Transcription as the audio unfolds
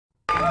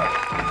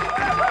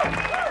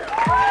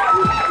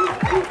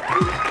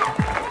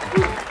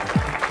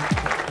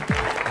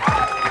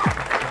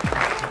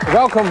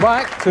Welcome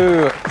back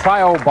to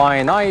Trial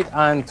by Night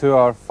and to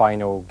our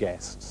final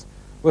guests.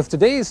 With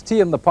today's Tea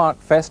in the Park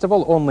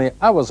festival only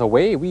hours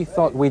away, we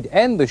thought we'd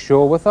end the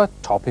show with a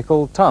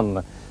topical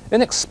turn.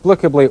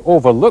 Inexplicably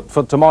overlooked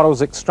for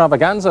tomorrow's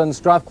extravaganza in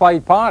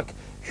Strathclyde Park,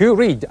 Hugh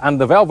Reed and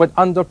the Velvet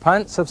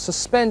Underpants have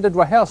suspended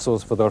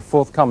rehearsals for their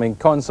forthcoming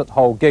concert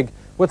hall gig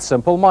with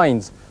Simple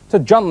Minds to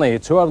journey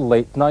to our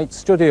late-night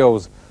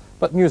studios.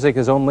 But music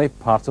is only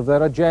part of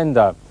their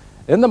agenda.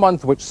 In the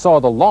month which saw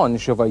the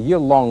launch of a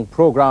year-long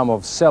programme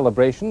of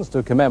celebrations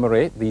to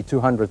commemorate the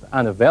 200th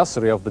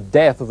anniversary of the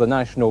death of the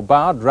national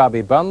bard,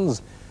 Rabbie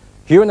Burns,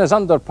 Hugh and his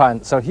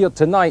Underpants are here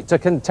tonight to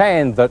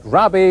contend that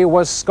Rabbie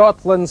was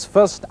Scotland's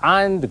first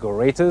and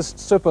greatest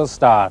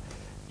superstar.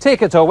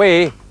 Take it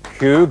away,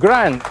 Hugh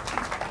Grant.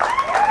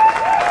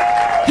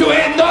 You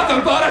ain't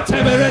nothing but a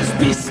timorous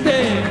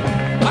beastie,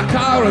 a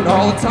coward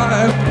all the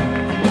time.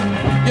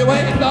 You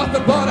ain't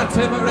nothing but a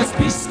timorous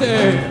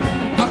beastie,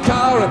 a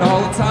coward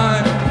all the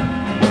time.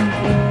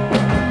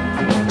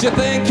 Do you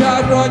think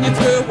I'd run you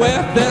through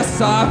with this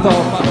scythe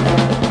of mine?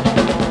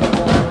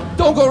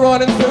 Don't go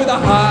running through the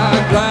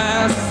high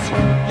grass,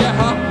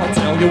 yeah, I'll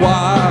tell you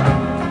why.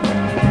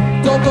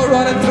 Don't go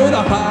running through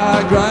the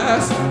high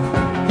grass,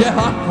 yeah,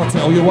 I'll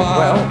tell you why.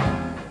 Well,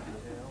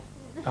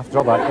 after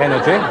all that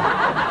energy,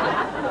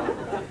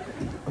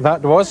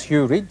 that was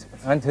Hugh Reed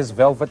and his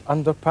Velvet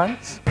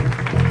Underpants.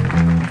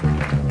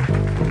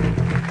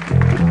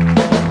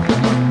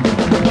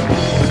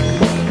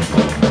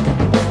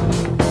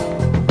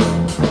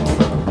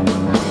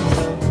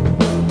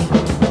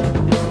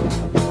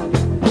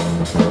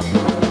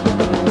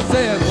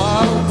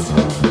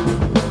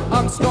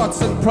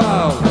 Scots and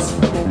proud.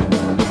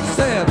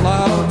 Say it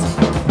loud.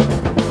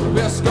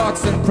 We're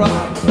Scots and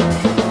proud.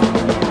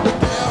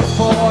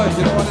 Therefore,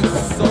 you know what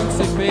it's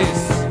sonsy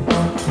face.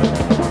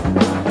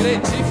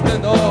 Great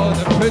chieftain on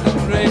the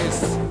pudding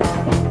race.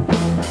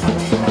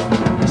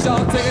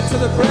 Shall take it to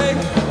the break.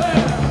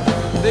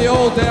 The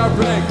old air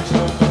break.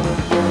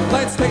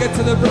 Let's take it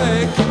to the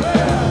break.